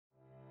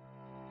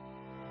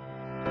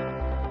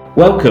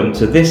Welcome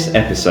to this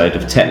episode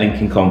of TechLink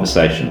in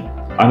Conversation.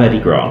 I'm Eddie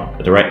Grant,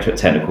 a director at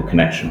Technical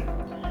Connection.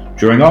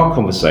 During our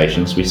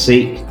conversations, we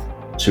seek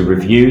to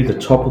review the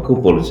topical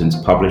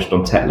bulletins published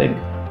on TechLink,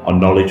 our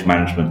knowledge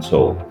management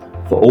tool,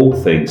 for all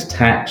things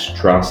tax,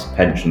 trust,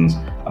 pensions,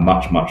 and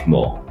much, much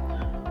more.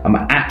 I'm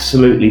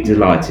absolutely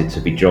delighted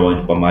to be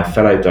joined by my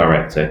fellow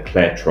director,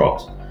 Claire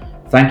Trott.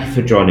 Thank you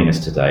for joining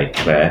us today,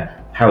 Claire.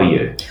 How are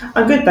you?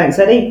 I'm good, thanks,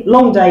 Eddie.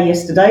 Long day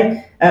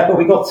yesterday, but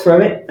we got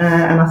through it,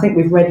 and I think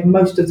we've read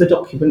most of the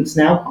documents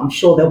now. I'm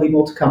sure there'll be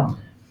more to come.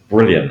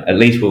 Brilliant. At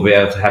least we'll be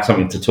able to have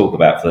something to talk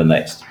about for the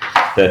next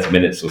 30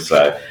 minutes or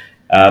so.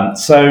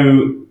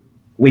 So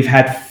we've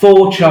had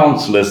 4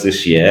 chancellors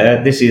this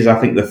year. This is, I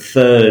think, the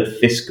 3rd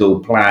fiscal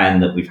plan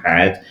that we've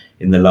had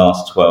in the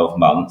last 12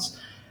 months.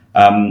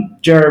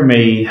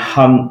 Jeremy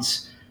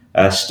Hunt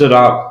stood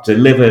up,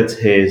 delivered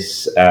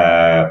his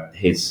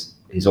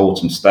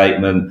autumn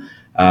statement.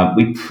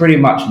 We pretty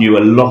much knew a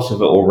lot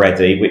of it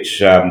already,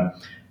 which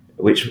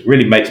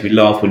really makes me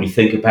laugh when you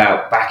think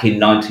about back in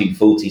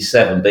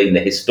 1947 being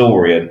the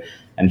historian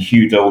and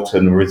Hugh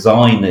Dalton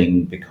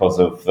resigning because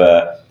of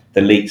the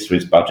leaks to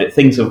his budget.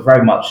 Things have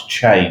very much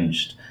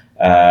changed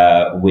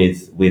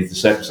with the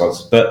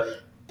circumstances.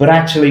 But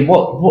actually,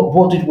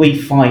 what did we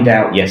find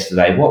out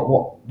yesterday?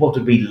 What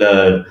did we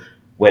learn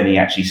when he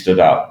actually stood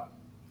up?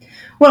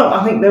 Well,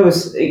 I think there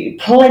was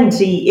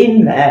plenty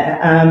in there,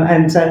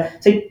 and so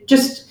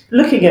just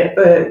looking at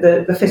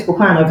the fiscal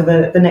plan over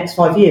the next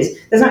 5 years,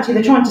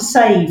 they're trying to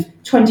save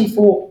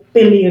 £24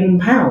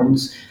 billion,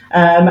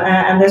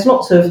 and there's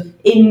lots of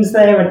ins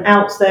there and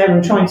outs there,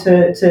 and trying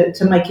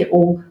to make it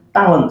all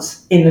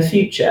balance in the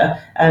future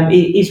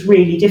is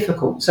really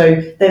difficult.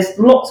 So there's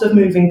lots of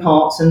moving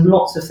parts and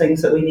lots of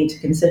things that we need to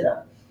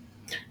consider.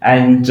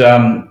 And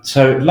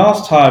so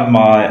last time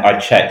I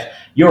checked,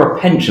 you're a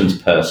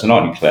pensions person,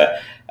 aren't you, Claire?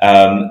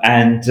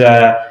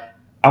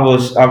 I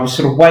was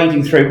sort of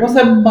wading through. Was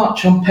there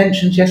much on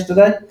pensions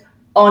yesterday?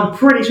 I'm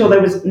pretty sure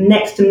there was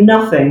next to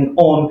nothing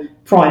on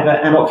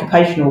private and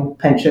occupational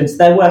pensions.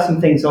 There were some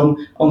things on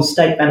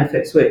state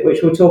benefits,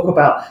 which we'll talk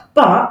about.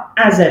 But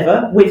as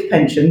ever with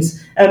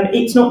pensions,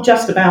 it's not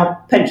just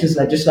about pensions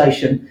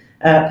legislation.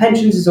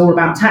 Pensions is all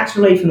about tax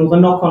relief and all the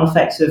knock-on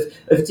effects of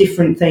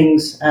different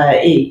things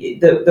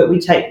that we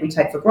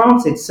take for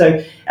granted.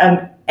 So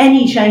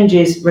any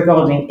changes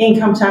regarding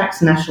income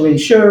tax, national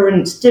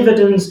insurance,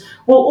 dividends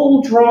will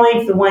all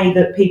drive the way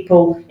that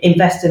people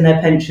invest in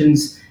their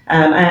pensions.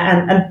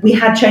 And we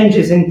had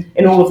changes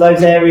in all of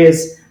those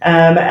areas,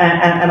 and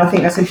I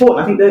think that's important.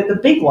 I think the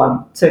big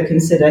one to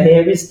consider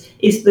here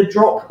is the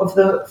drop of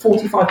the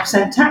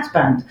 45% tax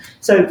band.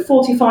 So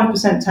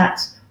 45%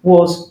 tax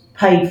was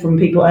paid from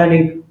people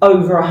earning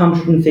over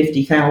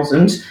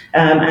 150,000,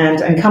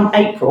 and come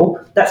April,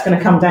 that's going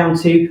to come down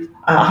to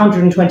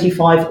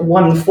 125,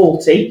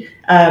 140.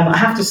 I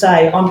have to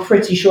say, I'm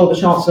pretty sure the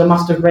Chancellor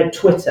must have read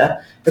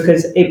Twitter,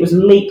 because it was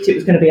leaked it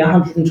was going to be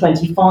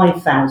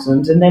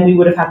 125,000, and then we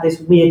would have had this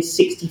weird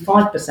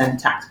 65%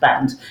 tax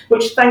band,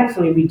 which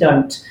thankfully we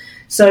don't.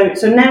 So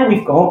now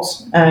we've got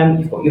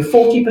you've got your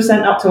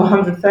 40% up to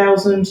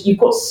 100,000. You've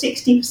got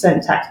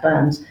 60% tax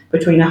bands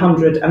between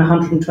 100 and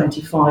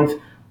 125,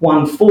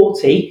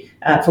 140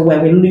 for where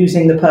we're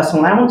losing the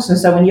personal allowance. And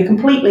so when you're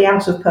completely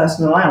out of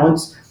personal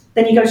allowance,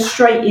 then you go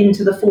straight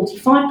into the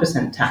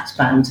 45% tax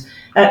band.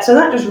 So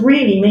that just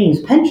really means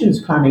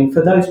pensions planning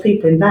for those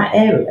people in that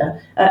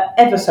area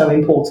ever so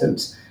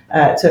important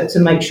to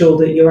make sure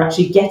that you're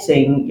actually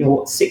getting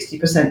your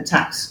 60%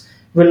 tax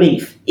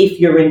relief if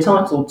you're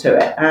entitled to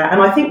it.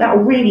 And I think that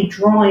will really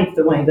drive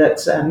the way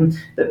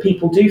that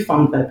people do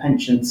fund their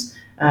pensions.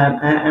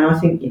 And I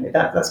think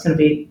that's going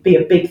to be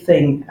a big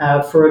thing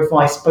for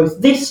advice both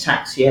this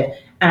tax year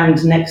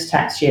and next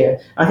tax year.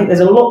 I think there's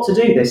a lot to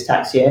do this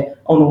tax year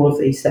on all of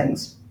these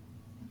things.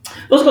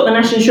 We've also got the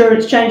national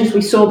insurance changes.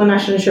 We saw the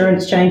national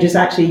insurance changes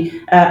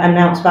actually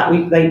announced back.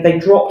 They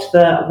dropped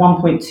the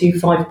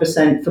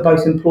 1.25% for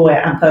both employer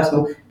and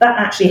personal. That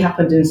actually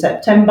happened in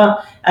September.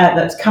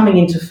 That's coming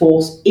into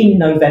force in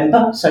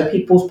November. So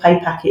people's pay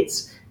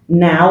packets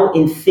now,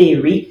 in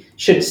theory,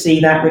 should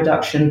see that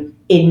reduction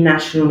in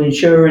national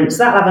insurance.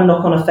 That'll have a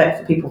knock-on effect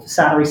for people for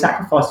salary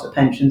sacrifice for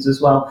pensions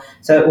as well.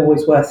 So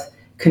always worth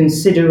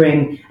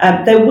considering.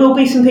 There will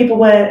be some people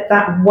where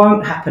that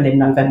won't happen in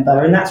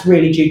November, and that's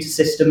really due to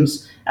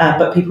systems,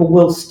 but people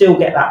will still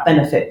get that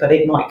benefit, but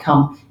it might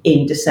come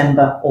in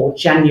December or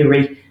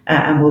January,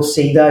 and we'll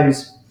see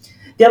those.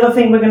 The other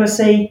thing we're going to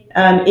see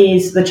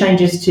is the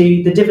changes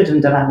to the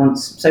dividend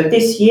allowance. So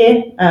this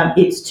year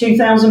it's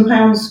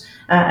 £2,000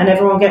 and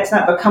everyone gets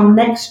that, but come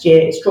next year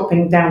it's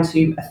dropping down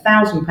to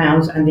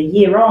 £1,000, and the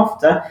year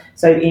after,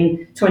 so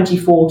in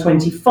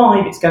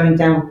 24-25, it's going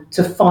down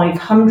to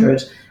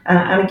 £500.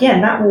 And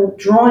again, that will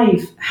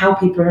drive how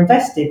people are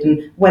invested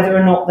and whether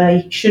or not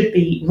they should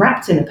be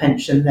wrapped in a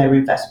pension, their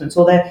investments,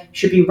 or they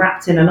should be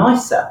wrapped in an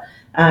ISA.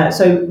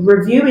 So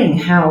reviewing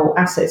how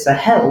assets are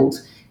held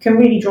can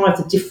really drive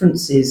the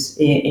differences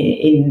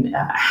in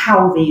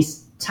how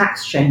these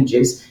tax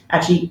changes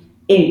actually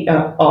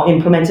are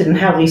implemented and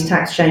how these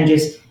tax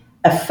changes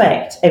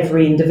affect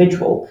every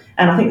individual.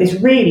 And I think this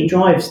really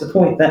drives the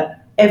point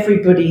that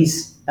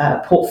everybody's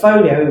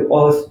portfolio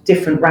of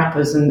different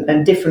wrappers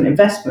and different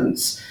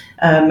investments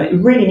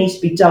really needs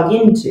to be dug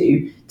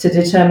into to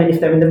determine if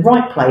they're in the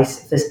right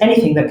place, if there's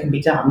anything that can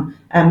be done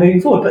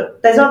moving forward.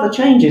 But there's other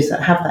changes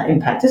that have that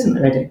impact, isn't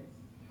there, Eddie?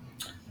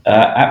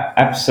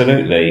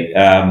 Absolutely.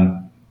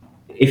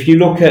 If you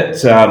look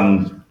at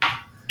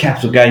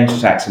capital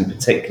gains tax in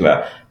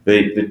particular,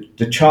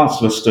 the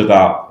Chancellor stood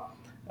up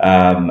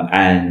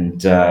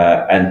and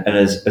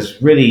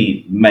has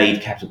really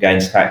made capital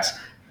gains tax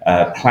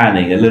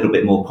planning a little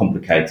bit more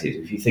complicated.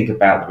 If you think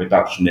about the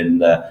reduction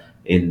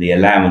in the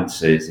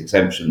allowances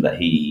exemption that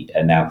he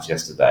announced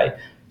yesterday,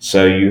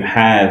 so you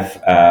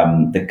have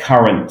the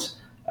current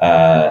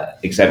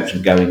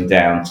exemption going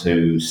down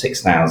to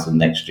 6,000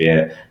 next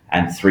year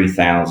and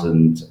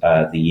 3,000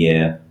 the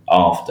year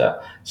after.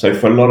 So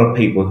for a lot of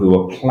people who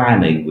are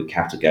planning with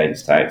capital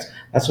gains tax,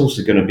 that's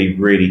also going to be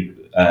really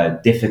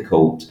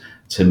difficult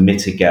to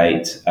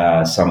mitigate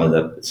some of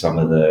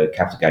the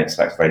capital gains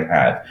tax they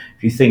have.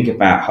 If you think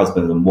about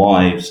husbands and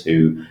wives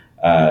who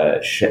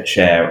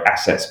share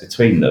assets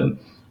between them,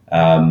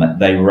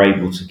 they were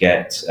able to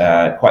get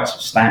quite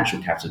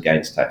substantial capital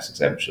gains tax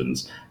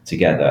exemptions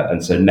together,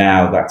 and so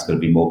now that's going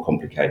to be more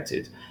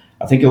complicated.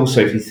 I think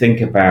also if you think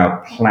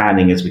about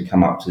planning as we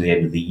come up to the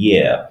end of the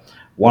year,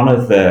 one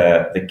of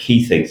the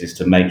key things is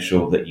to make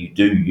sure that you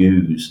do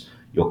use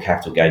your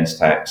capital gains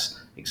tax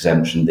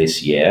exemption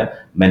this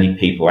year. Many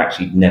people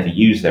actually never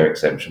use their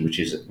exemption,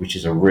 which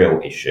is a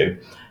real issue.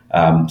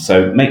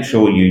 So make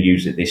sure you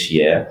use it this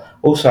year.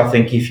 Also, I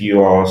think if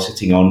you are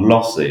sitting on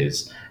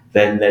losses,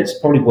 then it's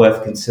probably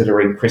worth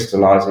considering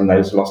crystallising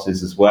those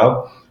losses as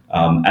well.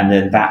 And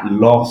then that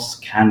loss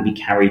can be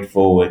carried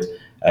forward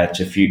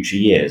to future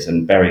years.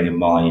 And bearing in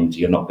mind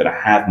you're not going to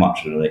have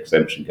much of an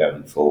exemption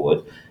going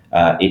forward,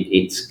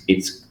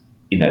 it's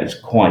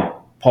quite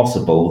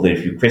possible that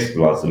if you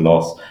crystallise the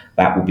loss,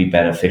 that will be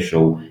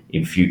beneficial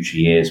in future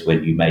years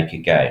when you make a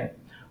gain.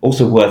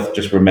 Also worth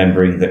just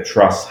remembering that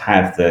trusts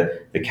have the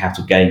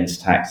capital gains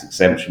tax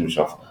exemption, which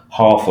is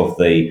half of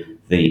the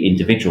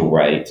individual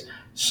rate.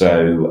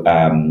 So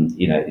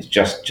it's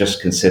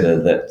just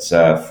consider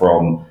that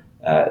from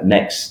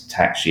next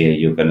tax year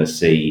you're going to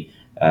see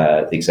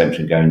the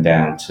exemption going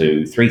down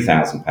to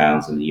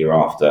 £3,000 and the year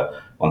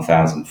after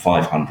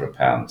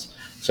 £1,500.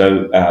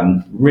 So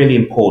really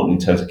important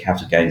in terms of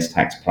capital gains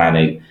tax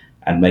planning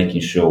and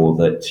making sure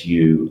that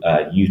you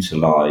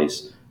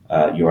utilise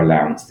your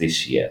allowance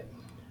this year.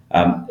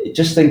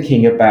 Just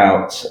thinking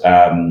about,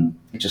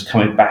 just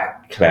coming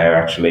back, Claire,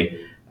 actually,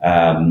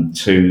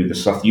 to the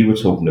stuff you were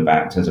talking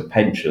about in terms of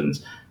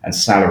pensions and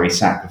salary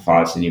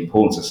sacrifice and the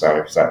importance of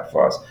salary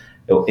sacrifice.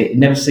 It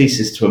never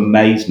ceases to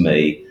amaze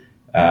me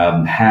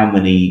how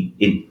many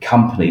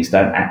companies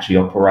don't actually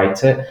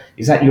operate it.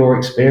 Is that your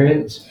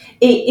experience?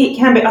 It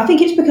can be. I think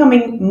it's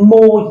becoming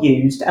more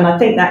used, and I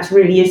think that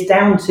really is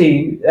down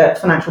to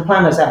financial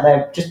planners out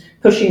there just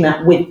pushing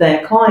that with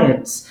their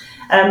clients.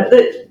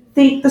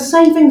 The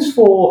savings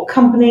for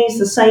companies,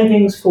 the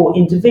savings for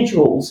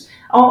individuals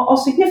are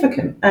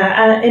significant.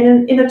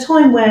 And in a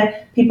time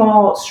where people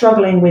are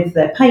struggling with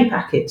their pay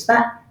packets,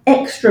 that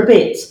extra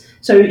bit.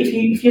 So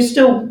if you're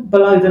still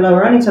below the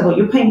lower earnings level,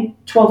 you're paying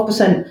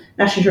 12%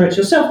 national insurance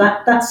yourself.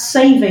 That's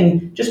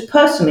saving just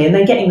personally, and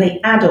then getting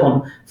the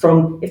add-on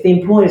from if the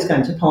employer is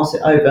going to pass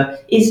it over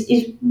is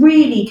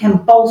really can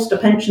bolster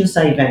pension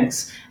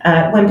savings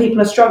when people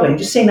are struggling.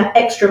 Just seeing that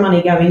extra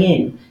money going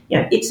in,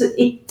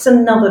 it's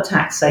another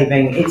tax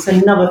saving. It's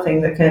another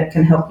thing that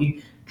can help you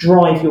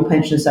drive your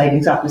pension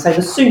savings up. And so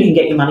the sooner you can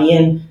get your money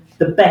in,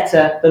 the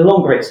better. The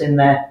longer it's in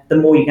there, the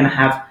more you're going to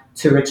have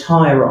to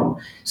retire on.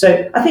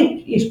 So I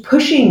think it's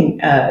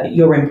pushing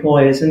your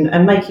employers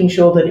and making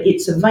sure that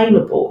it's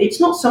available. It's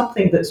not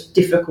something that's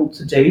difficult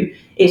to do.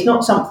 It's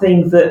not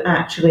something that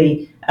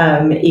actually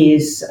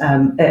is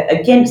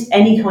against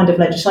any kind of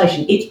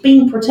legislation. It's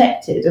been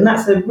protected, and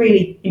that's a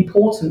really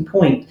important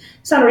point.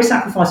 Salary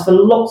sacrifice for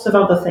lots of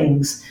other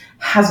things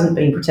hasn't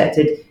been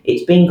protected.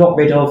 It's been got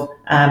rid of,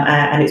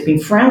 and it's been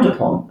frowned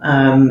upon.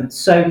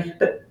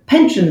 But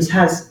pensions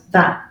has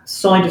that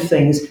side of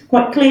things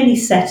quite clearly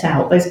set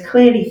out. There's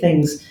clearly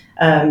things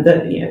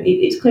that,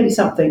 it's clearly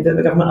something that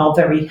the government are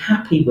very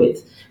happy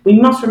with. We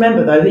must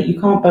remember, though, that you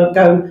can't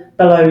go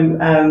below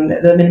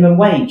the minimum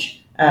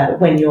wage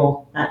when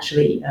you're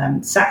actually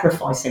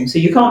sacrificing. So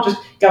you can't just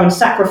go and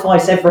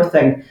sacrifice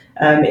everything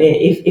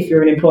if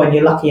you're an employee and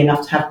you're lucky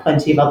enough to have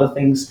plenty of other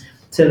things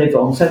to live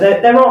on. So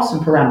there are some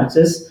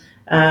parameters,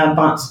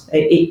 but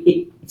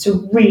it's a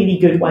really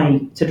good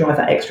way to drive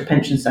that extra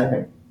pension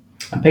saving.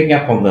 And picking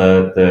up on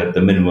the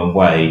minimum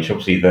wage,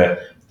 obviously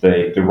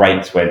the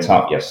rates went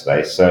up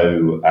yesterday,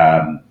 so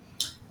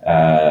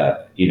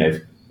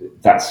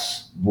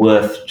that's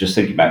worth just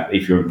thinking about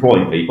if you're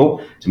employing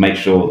people to make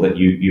sure that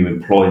you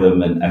employ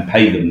them and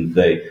pay them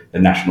the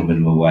national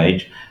minimum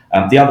wage.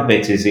 The other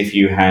bit is if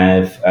you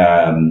have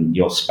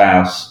your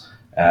spouse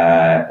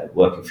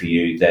working for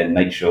you, then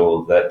make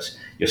sure that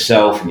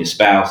yourself and your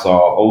spouse are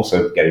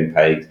also getting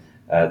paid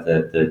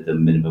the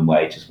minimum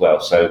wage as well.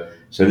 So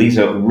these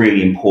are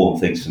really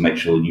important things to make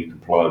sure you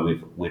comply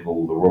with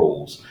all the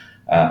rules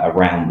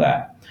around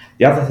that.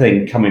 The other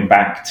thing, coming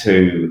back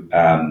to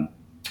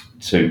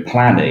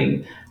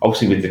planning,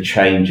 obviously with the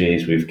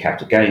changes with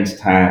capital gains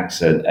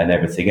tax and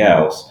everything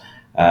else,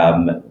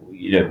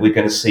 we're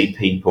going to see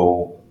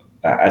people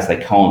as they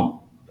can't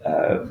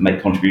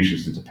make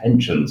contributions into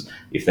pensions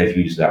if they've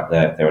used up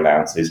their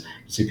allowances.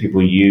 You see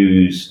people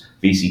use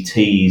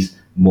VCTs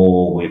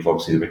more with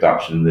obviously the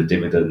reduction in the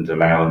dividend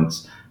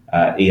allowance,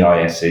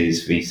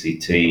 EISs,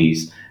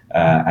 VCTs,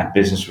 and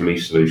business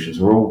relief solutions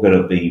are all going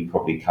to be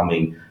probably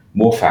coming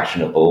more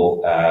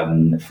fashionable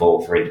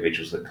for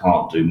individuals that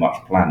can't do much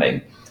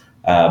planning.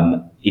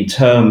 In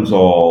terms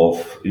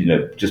of,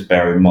 just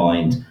bear in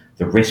mind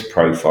the risk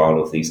profile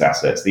of these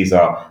assets. These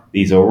are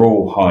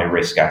all high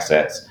risk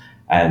assets,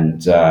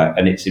 and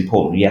it's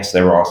important. Yes,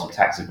 there are some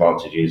tax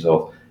advantages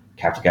of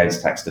capital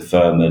gains tax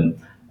deferment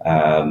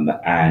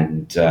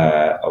and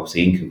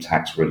obviously income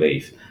tax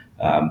relief,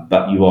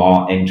 but you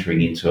are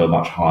entering into a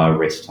much higher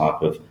risk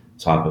type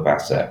of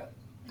asset.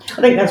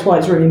 I think that's why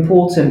it's really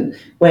important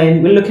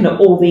when we're looking at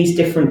all these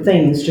different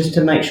things, just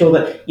to make sure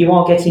that you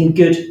are getting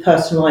good,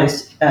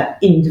 personalised,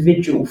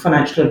 individual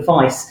financial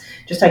advice.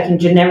 Just taking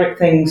generic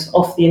things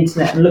off the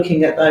internet and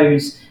looking at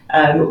those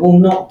will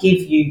not give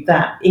you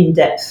that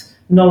in-depth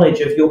knowledge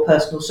of your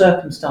personal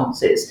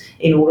circumstances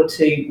in order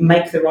to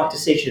make the right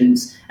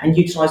decisions and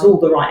utilise all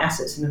the right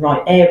assets in the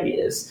right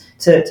areas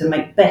to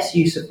make best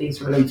use of these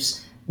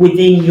reliefs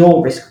within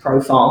your risk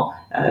profile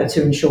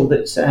to ensure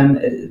that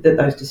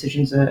those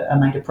decisions are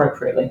made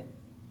appropriately.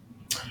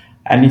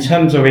 And in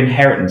terms of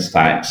inheritance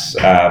tax,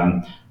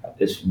 I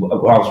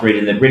was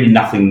reading that really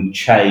nothing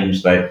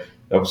changed. They've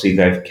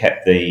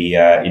kept the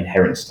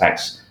inheritance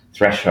tax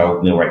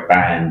threshold, nil rate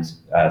band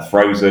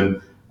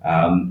frozen.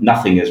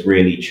 Nothing has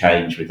really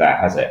changed with that,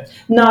 has it?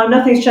 No,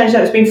 nothing's changed.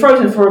 It's been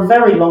frozen for a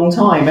very long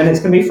time, and it's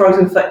going to be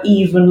frozen for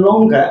even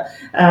longer.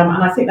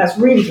 And I think that's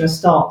really going to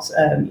start,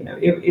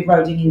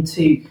 eroding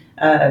into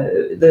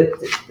the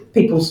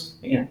people's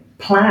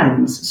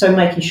plans. So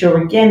making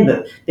sure again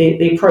that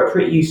the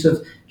appropriate use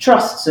of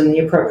trusts and the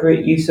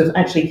appropriate use of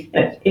actually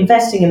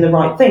investing in the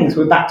right things.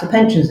 We're back to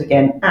pensions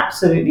again.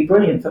 Absolutely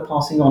brilliant for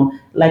passing on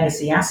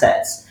legacy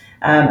assets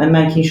and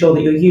making sure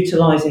that you're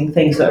utilising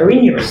things that are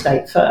in your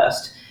estate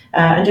first.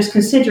 And just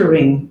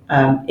considering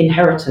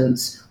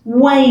inheritance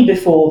way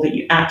before that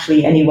you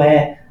actually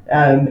anywhere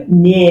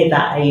near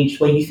that age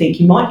where you think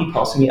you might be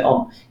passing it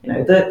on.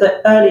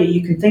 The earlier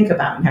you can think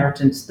about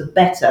inheritance, the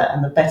better,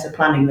 and the better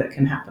planning that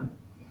can happen.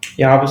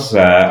 Yeah, I was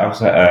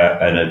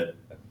at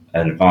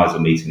an advisor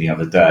meeting the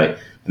other day,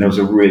 and there was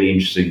a really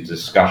interesting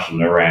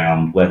discussion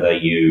around whether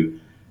you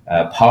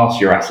pass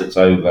your assets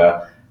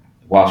over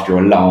whilst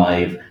you're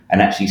alive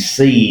and actually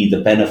see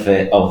the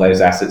benefit of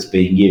those assets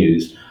being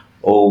used,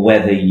 or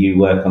whether you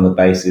work on the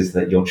basis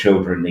that your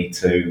children need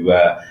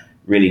to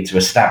really to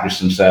establish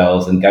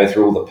themselves and go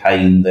through all the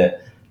pain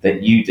that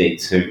you did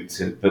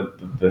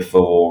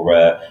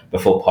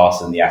before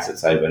passing the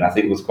assets over. And I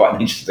think it was quite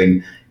an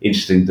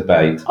interesting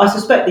debate. I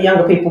suspect the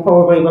younger people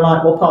probably were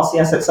like, "Well, pass the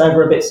assets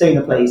over a bit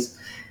sooner, please."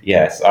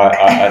 Yes,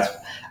 I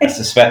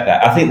suspect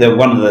that. I think that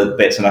one of the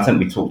bits, and I think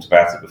we talked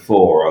about it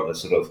before, are the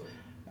sort of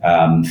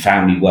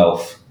family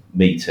wealth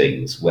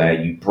meetings where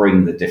you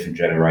bring the different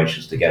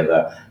generations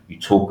together. You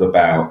talk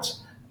about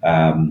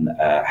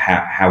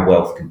how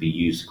wealth can be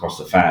used across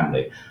the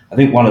family. I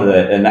think one of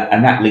and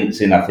that links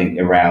in, I think,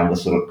 around the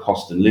sort of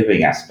cost of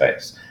living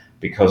aspects,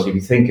 because if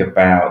you think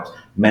about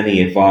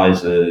many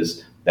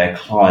advisors, their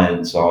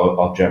clients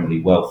are generally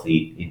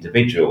wealthy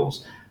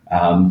individuals,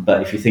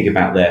 but if you think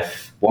about their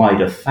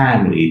wider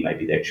family,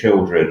 maybe their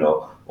children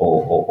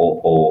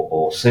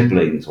or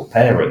siblings or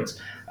parents,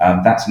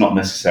 that's not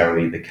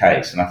necessarily the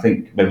case. And I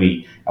think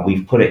and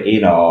we've put it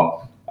in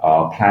our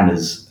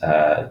planner's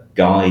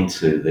guide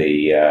to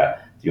the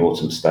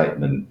autumn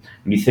statement.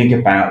 When you think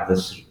about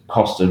the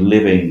cost of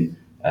living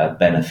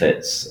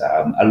benefits,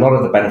 a lot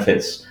of the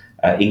benefits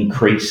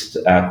increased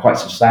quite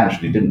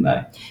substantially, didn't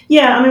they?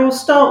 Yeah, I mean, we'll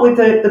start with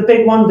the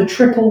big one, the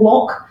triple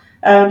lock.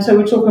 So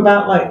we're talking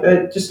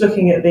about just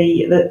looking at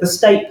the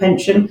state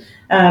pension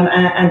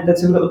and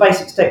we've got the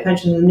basic state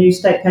pension and the new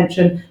state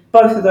pension,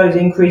 both of those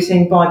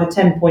increasing by the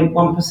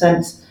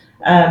 10.1%.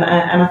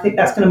 And I think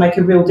that's going to make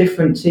a real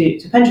difference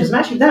to pensions. And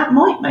actually, that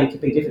might make a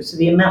big difference to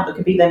the amount that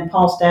could be then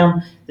passed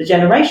down the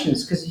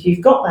generations. Because if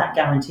you've got that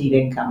guaranteed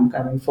income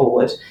going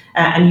forward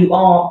and you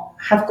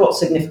have got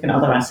significant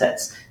other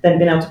assets, then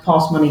being able to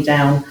pass money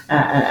down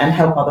and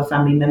help other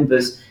family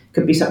members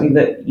could be something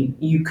that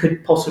you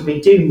could possibly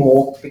do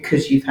more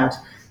because you've had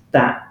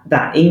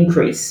that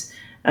increase.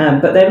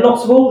 But there are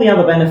lots of all the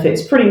other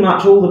benefits. Pretty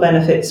much all the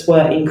benefits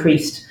were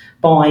increased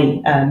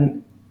by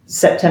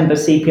September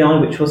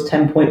CPI, which was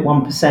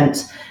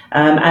 10.1%,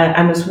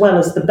 and as well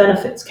as the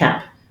benefits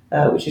cap,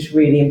 which is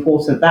really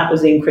important. That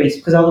was increased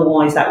because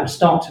otherwise that would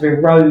start to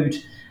erode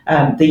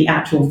the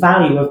actual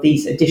value of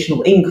these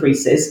additional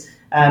increases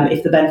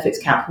if the benefits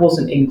cap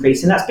wasn't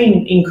increased. And that's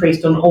been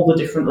increased on all the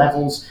different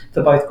levels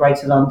for both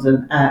Greater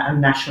London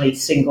and nationally,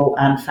 single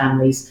and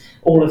families.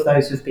 All of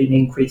those have been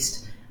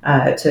increased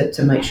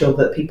to make sure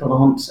that people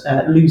aren't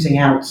losing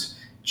out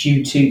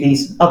due to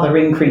these other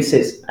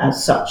increases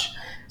as such.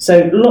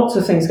 So lots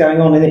of things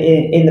going on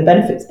in the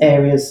benefits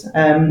areas,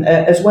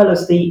 as well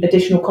as the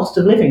additional cost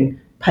of living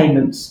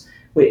payments,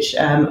 which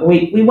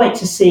we wait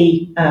to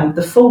see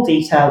the full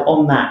detail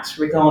on that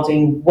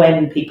regarding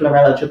when people are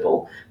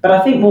eligible. But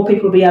I think more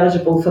people will be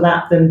eligible for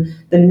that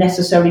than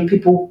necessarily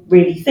people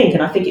really think.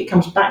 And I think it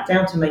comes back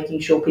down to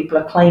making sure people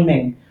are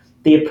claiming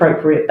the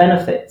appropriate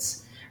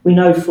benefits. We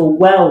know full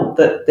well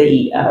that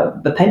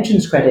the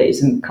pensions credit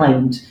isn't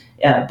claimed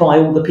by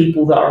all the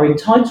people that are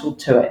entitled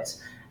to it.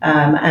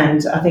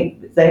 And I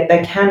think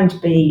there can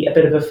be a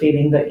bit of a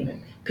feeling that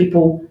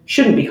people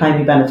shouldn't be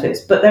claiming benefits,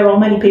 but there are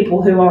many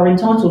people who are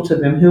entitled to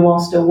them who are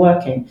still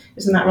working.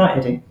 Isn't that right,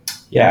 Eddie?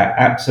 Yeah,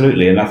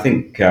 absolutely. And I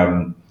think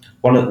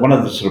one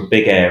of the sort of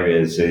big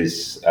areas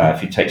is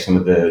if you take some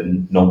of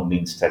the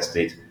non-means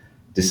tested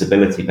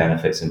disability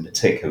benefits in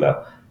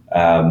particular,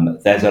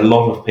 there's a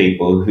lot of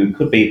people who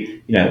could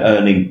be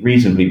earning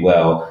reasonably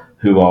well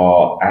who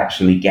are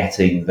actually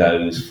getting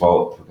those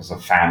because a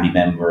family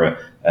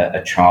member,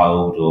 a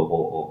child,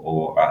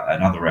 or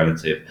another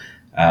relative.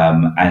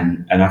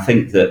 And I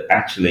think that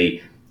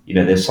actually,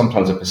 there's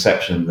sometimes a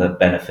perception that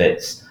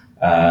benefits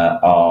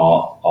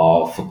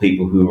are for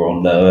people who are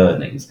on low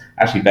earnings.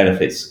 Actually,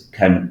 benefits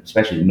can,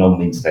 especially the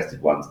non-means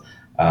tested ones,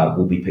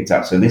 will be picked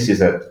up. So this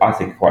is, I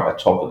think, quite a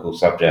topical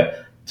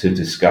subject to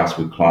discuss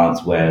with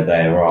clients where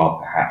there are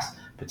perhaps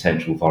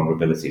potential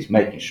vulnerabilities,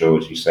 making sure,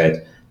 as you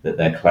said, that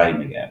they're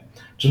claiming it.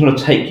 Just want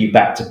to take you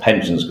back to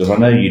pensions, because I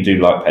know you do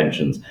like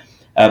pensions.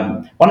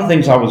 One of the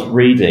things I was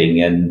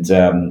reading and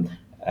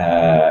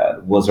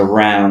was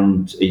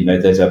around,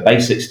 there's a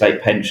basic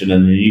state pension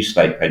and a new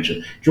state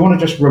pension. Do you want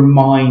to just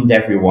remind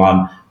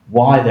everyone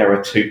why there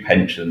are two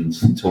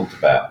pensions talked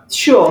about?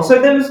 Sure.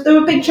 So there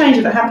were big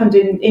changes that happened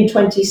in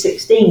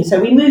 2016. So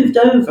we moved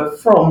over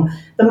from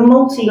the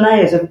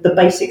multi-layers of the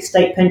basic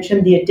state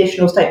pension, the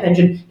additional state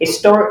pension.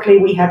 Historically,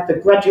 we had the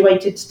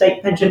graduated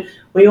state pension.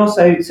 We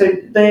also,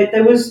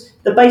 there was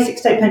the basic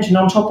state pension.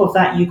 On top of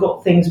that, you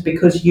got things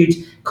because you'd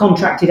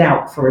contracted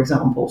out, for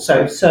example.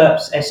 So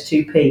SERPs,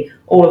 S2P,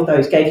 all of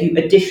those gave you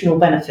additional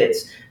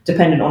benefits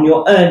dependent on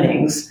your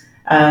earnings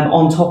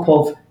on top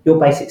of your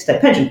basic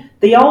state pension.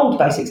 The old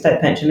basic state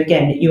pension,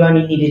 again, you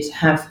only needed to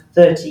have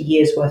 30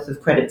 years worth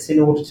of credits in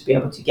order to be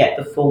able to get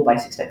the full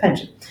basic state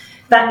pension.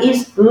 That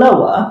is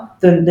lower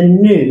than the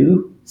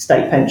new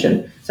state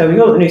pension. So we've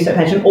got the new state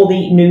pension or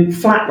the new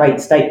flat rate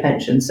state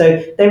pension.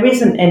 So there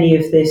isn't any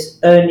of this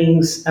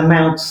earnings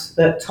amounts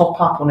that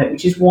top up on it,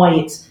 which is why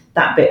it's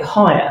that bit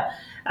higher.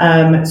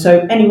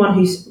 So anyone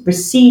who's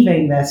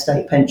receiving their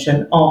state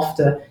pension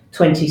after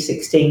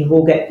 2016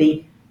 will get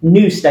the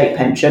new state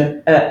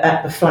pension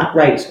at the flat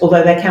rate,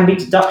 although there can be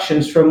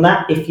deductions from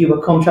that if you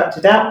were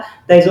contracted out.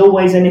 There's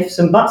always an ifs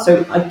and buts.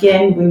 So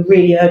again, we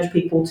really urge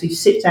people to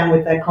sit down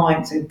with their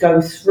clients and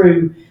go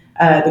through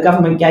the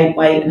government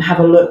gateway and have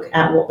a look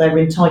at what they're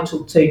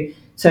entitled to,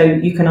 so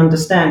you can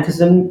understand. Because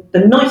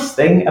the nice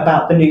thing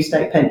about the new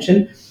state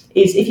pension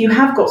is if you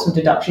have got some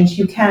deductions,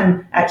 you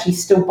can actually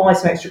still buy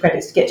some extra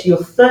credits to get to your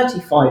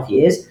 35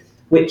 years,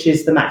 which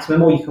is the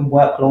maximum, or you can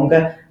work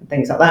longer and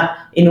things like that,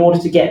 in order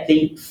to get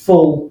the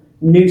full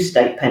new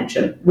state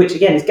pension, which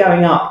again is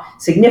going up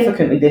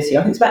significantly this year.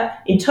 I think it's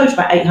in total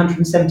about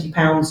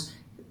 £870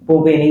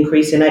 will be an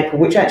increase in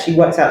April, which actually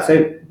works out.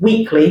 So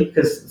weekly,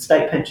 because the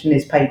state pension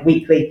is paid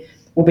weekly,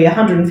 will be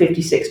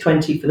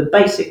 £156.20 for the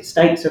basic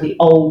state, so the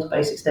old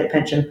basic state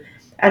pension,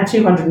 and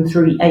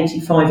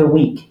 £203.85 a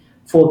week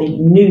for the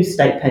new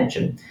state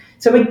pension.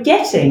 So we're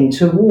getting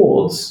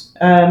towards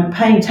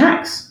paying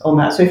tax on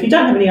that. So if you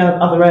don't have any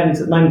other earnings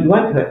at the moment, you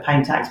won't be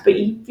paying tax, but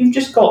you've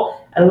just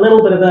got a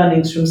little bit of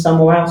earnings from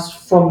somewhere else,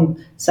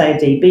 from, say, a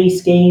DB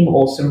scheme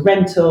or some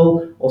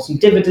rental or some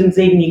dividends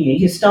even. You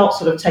can start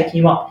sort of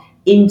taking you up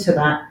into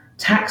that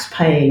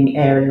tax-paying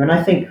area. And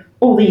I think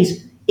all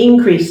these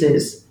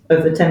increases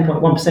of the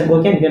 10.1%, well,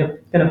 again, you're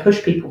going to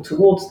push people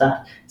towards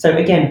that. So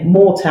again,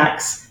 more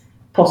tax,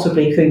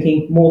 possibly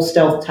thinking more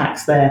stealth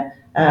tax there,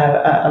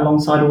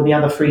 alongside all the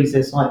other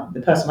freezes, like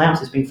the personal allowance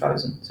has been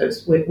frozen. So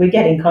we're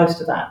getting close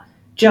to that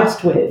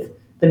just with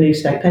the new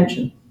state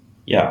pension.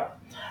 Yeah.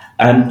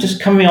 And just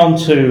coming on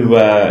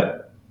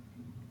to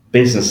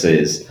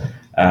businesses,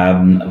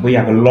 we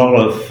have a lot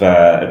of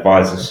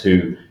advisors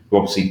who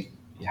obviously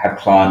have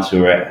clients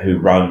who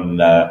run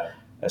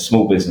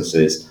small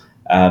businesses.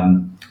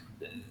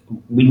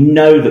 We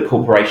know that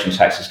corporation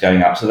tax is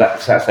going up, so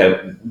that's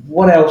there.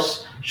 What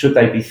else should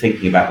they be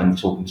thinking about when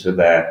talking to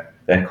their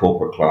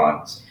corporate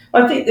clients?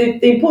 I think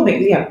the important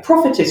thing,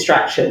 profit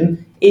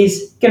extraction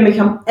is going to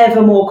become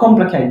ever more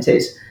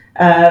complicated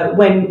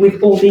when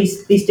with all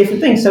these different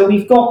things. So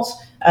we've got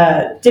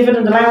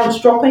dividend allowance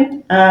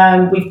dropping.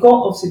 We've got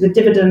obviously the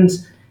dividend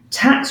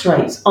tax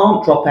rates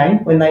aren't dropping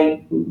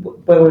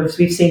whereas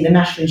we've seen the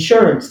national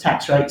insurance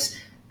tax rates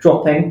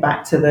dropping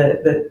back to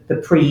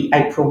the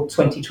pre-April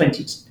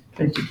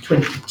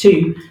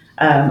 2022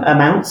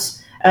 amounts.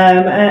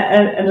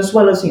 And as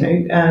well as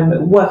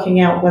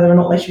working out whether or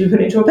not they should be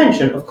put into a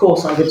pension. Of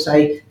course, I would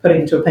say put it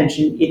into a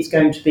pension. It's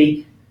going to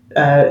be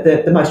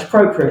the most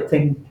appropriate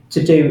thing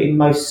to do in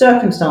most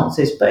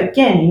circumstances. But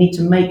again, you need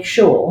to make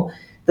sure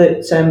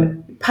that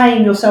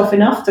paying yourself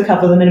enough to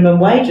cover the minimum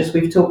wage, as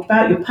we've talked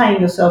about, you're paying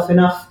yourself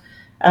enough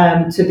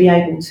to be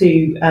able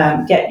to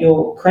get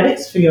your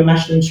credits for your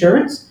national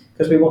insurance,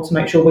 because we want to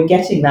make sure we're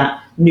getting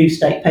that new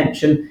state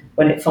pension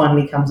when it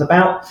finally comes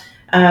about.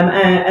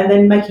 And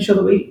then making sure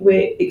that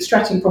we're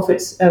extracting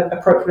profits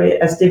appropriately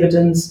as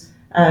dividends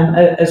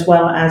as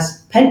well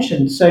as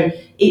pensions. So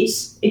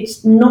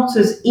it's not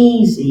as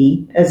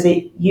easy as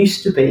it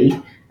used to be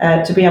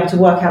able to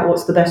work out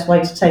what's the best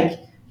way to take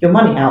your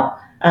money out.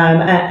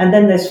 And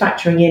then there's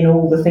factoring in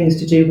all the things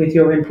to do with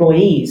your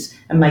employees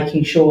and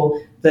making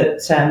sure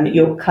that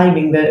you're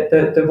claiming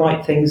the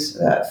right things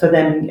for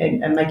them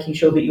and making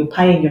sure that you're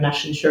paying your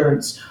national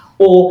insurance.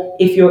 Or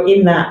if you're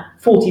in that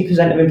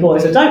 40% of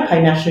employers that don't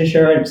pay national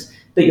insurance,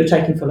 that you're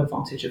taking full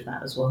advantage of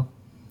that as well.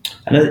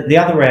 And the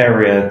other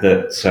area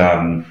that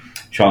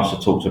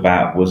Chancellor talked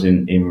about was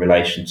in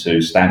relation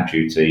to stamp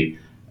duty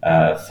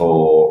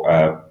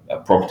for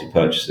property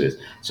purchases.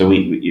 So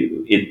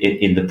we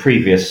in the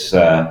previous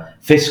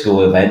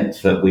fiscal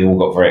event that we all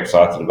got very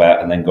excited about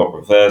and then got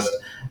reversed,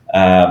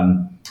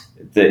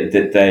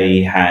 that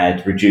they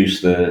had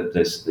reduced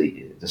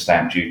the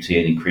stamp duty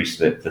and increased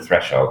the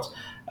thresholds.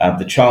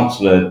 The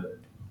Chancellor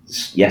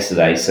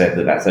yesterday said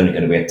that that's only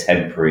going to be a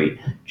temporary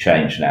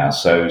change now.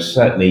 So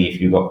certainly if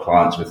you've got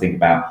clients who think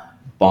about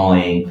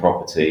buying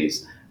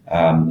properties,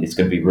 it's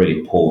going to be really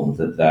important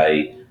that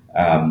they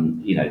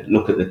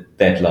look at the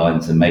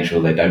deadlines and make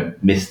sure they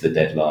don't miss the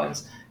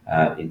deadlines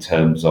in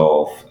terms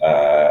of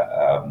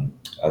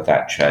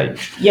that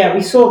change. Yeah,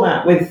 we saw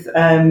that with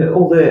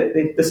all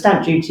the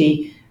stamp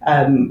duty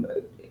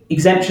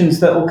exemptions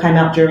that all came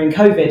out during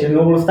COVID and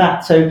all of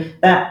that. So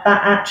that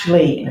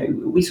actually,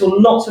 we saw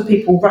lots of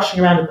people rushing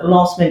around at the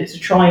last minute to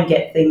try and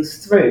get things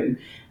through.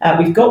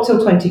 We've got till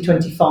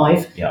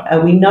 2025. Yeah.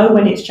 We know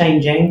when it's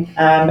changing.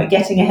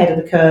 Getting ahead of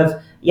the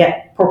curve.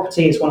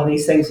 Property is one of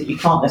these things that you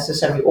can't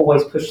necessarily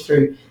always push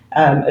through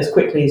as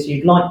quickly as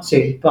you'd like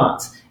to.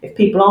 But if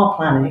people are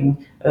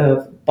planning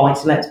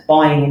buy-to-lets,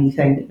 buying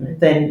anything,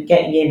 then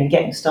getting in and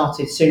getting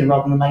started sooner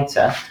rather than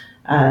later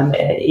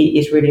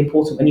is really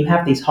important when you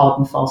have these hard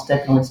and fast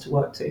deadlines to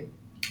work to.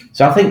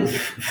 So I think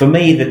for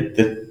me,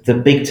 the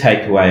big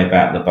takeaway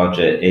about the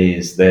budget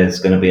is there's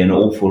going to be an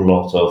awful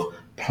lot of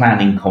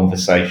planning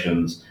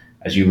conversations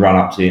as you run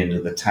up to the end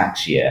of the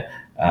tax year.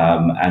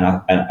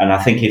 And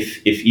I think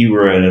if you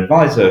were an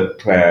advisor,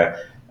 Claire,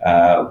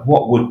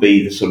 what would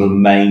be the sort of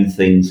main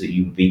things that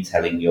you would be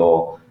telling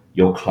your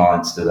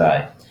clients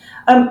today?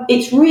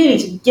 It's really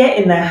to get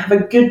in there, have a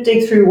good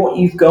dig through what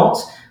you've got,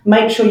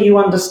 make sure you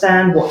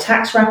understand what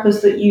tax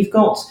wrappers that you've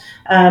got,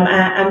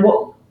 and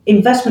what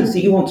investments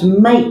that you want to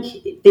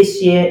make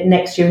this year,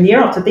 next year, and the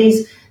year after.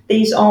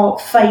 These are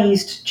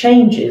phased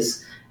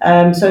changes.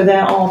 So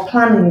there are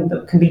planning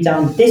that can be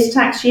done this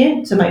tax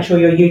year to make sure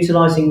you're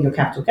utilising your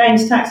capital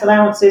gains tax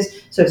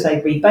allowances. So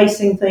say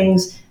rebasing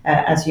things,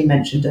 as you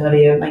mentioned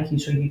earlier, making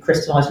sure you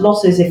crystallise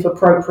losses if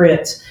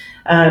appropriate,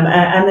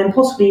 and then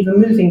possibly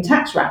even moving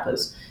tax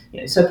wrappers.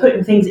 So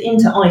putting things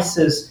into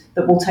ISAs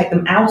that will take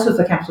them out of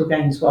the capital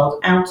gains world,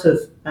 out of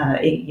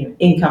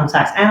income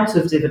tax, out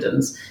of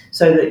dividends,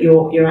 so that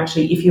you're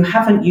actually, if you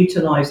haven't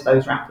utilised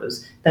those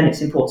wrappers, then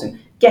it's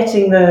important.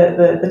 Getting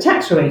the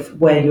tax relief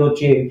where you're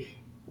due.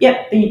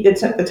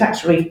 The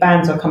tax relief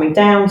bands are coming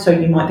down, so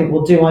you might think,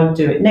 well, do I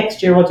do it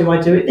next year or do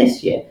I do it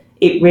this year?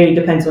 It really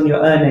depends on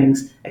your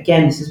earnings.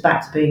 Again, this is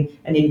back to being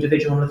an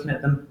individual and looking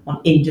at them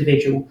on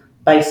individual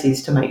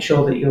basis to make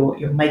sure that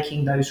you're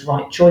making those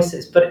right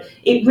choices. But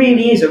it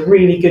really is a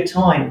really good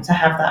time to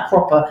have that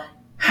proper,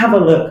 have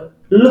a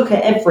look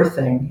at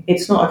everything.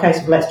 It's not a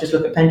case of let's just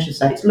look at pension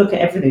states, look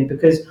at everything,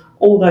 because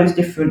all those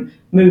different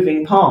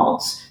moving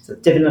parts, so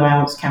dividend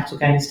allowance, capital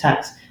gains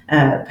tax,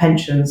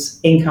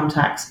 pensions, income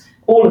tax,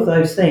 all of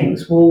those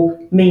things will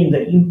mean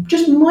that you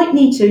just might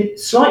need to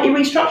slightly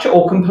restructure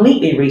or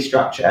completely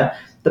restructure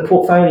the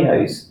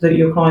portfolios that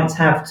your clients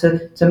have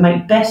to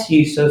make best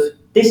use of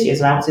this year's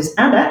allowances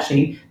and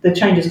actually the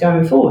changes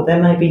going forward.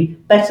 There may be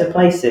better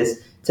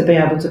places to be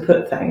able to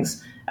put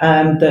things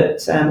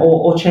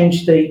or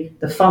change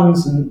the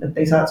funds and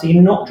things like that, so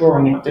you're not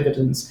drawing out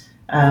dividends.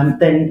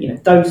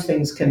 Then those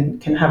things can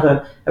have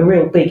a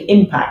real big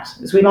impact.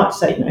 As we like to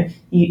say,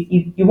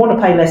 you want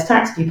to pay less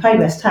tax. If you pay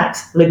less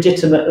tax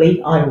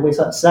legitimately, I always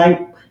like to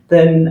say,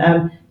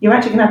 then you're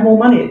actually going to have more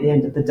money at the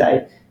end of the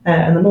day.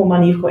 And the more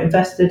money you've got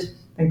invested,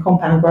 then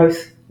compound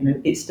growth,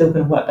 it's still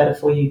going to work better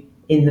for you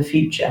in the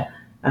future.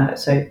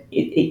 So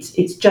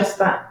it's just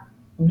that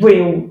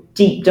real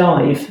deep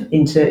dive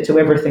into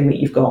everything that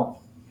you've got.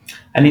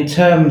 And in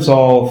terms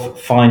of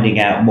finding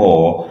out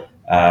more,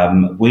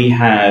 we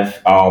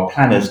have our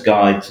planner's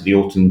guide to the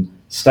autumn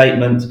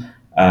statement.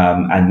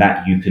 and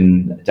that you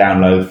can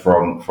download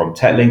from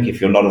TechLink. If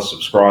you're not a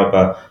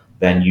subscriber,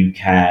 then you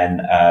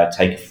can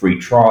take a free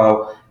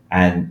trial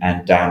and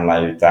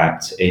download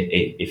that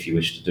if you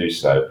wish to do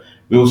so.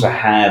 We also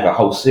have a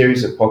whole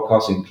series of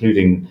podcasts,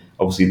 including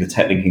obviously the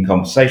TechLink in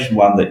Conversation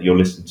one that you're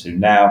listening to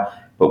now,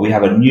 but we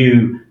have a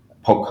new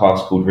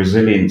podcast called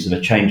Resilience in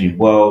a Changing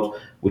World,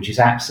 which is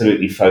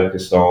absolutely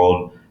focused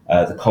on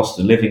the cost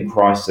of living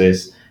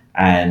crisis,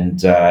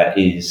 and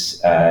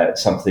is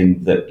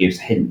something that gives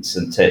hints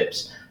and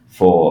tips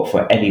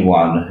for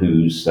anyone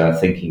who's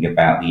thinking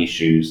about the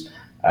issues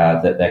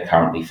that they're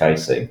currently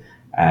facing.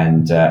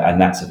 And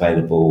that's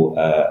available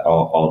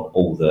on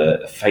all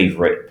the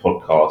favourite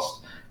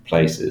podcast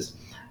places.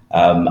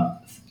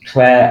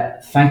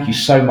 Claire, thank you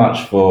so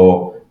much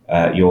for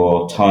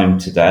your time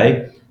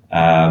today.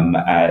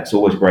 It's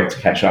always great to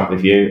catch up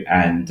with you,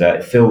 and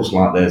it feels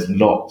like there's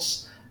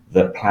lots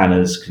that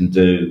planners can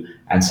do,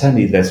 and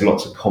certainly there's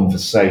lots of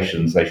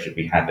conversations they should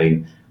be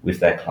having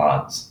with their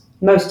clients.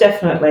 Most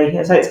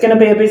definitely. So it's going to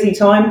be a busy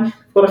time.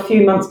 We've got a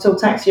few months till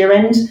tax year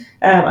end,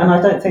 and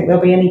I don't think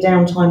there'll be any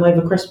downtime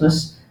over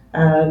Christmas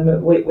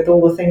with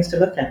all the things to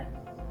look at.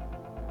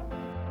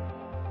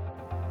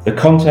 The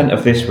content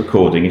of this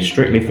recording is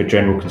strictly for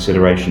general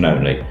consideration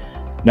only.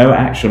 No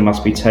action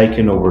must be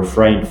taken or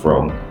refrained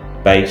from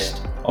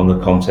based on the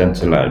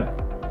content alone.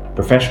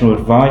 Professional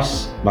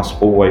advice must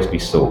always be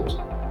sought.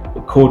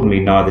 Accordingly,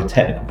 neither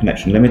Technical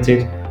Connection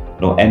Limited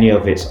nor any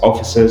of its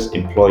officers,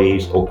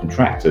 employees or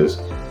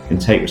contractors can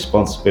take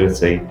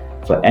responsibility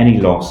for any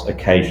loss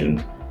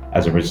occasioned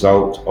as a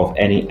result of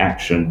any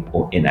action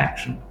or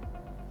inaction.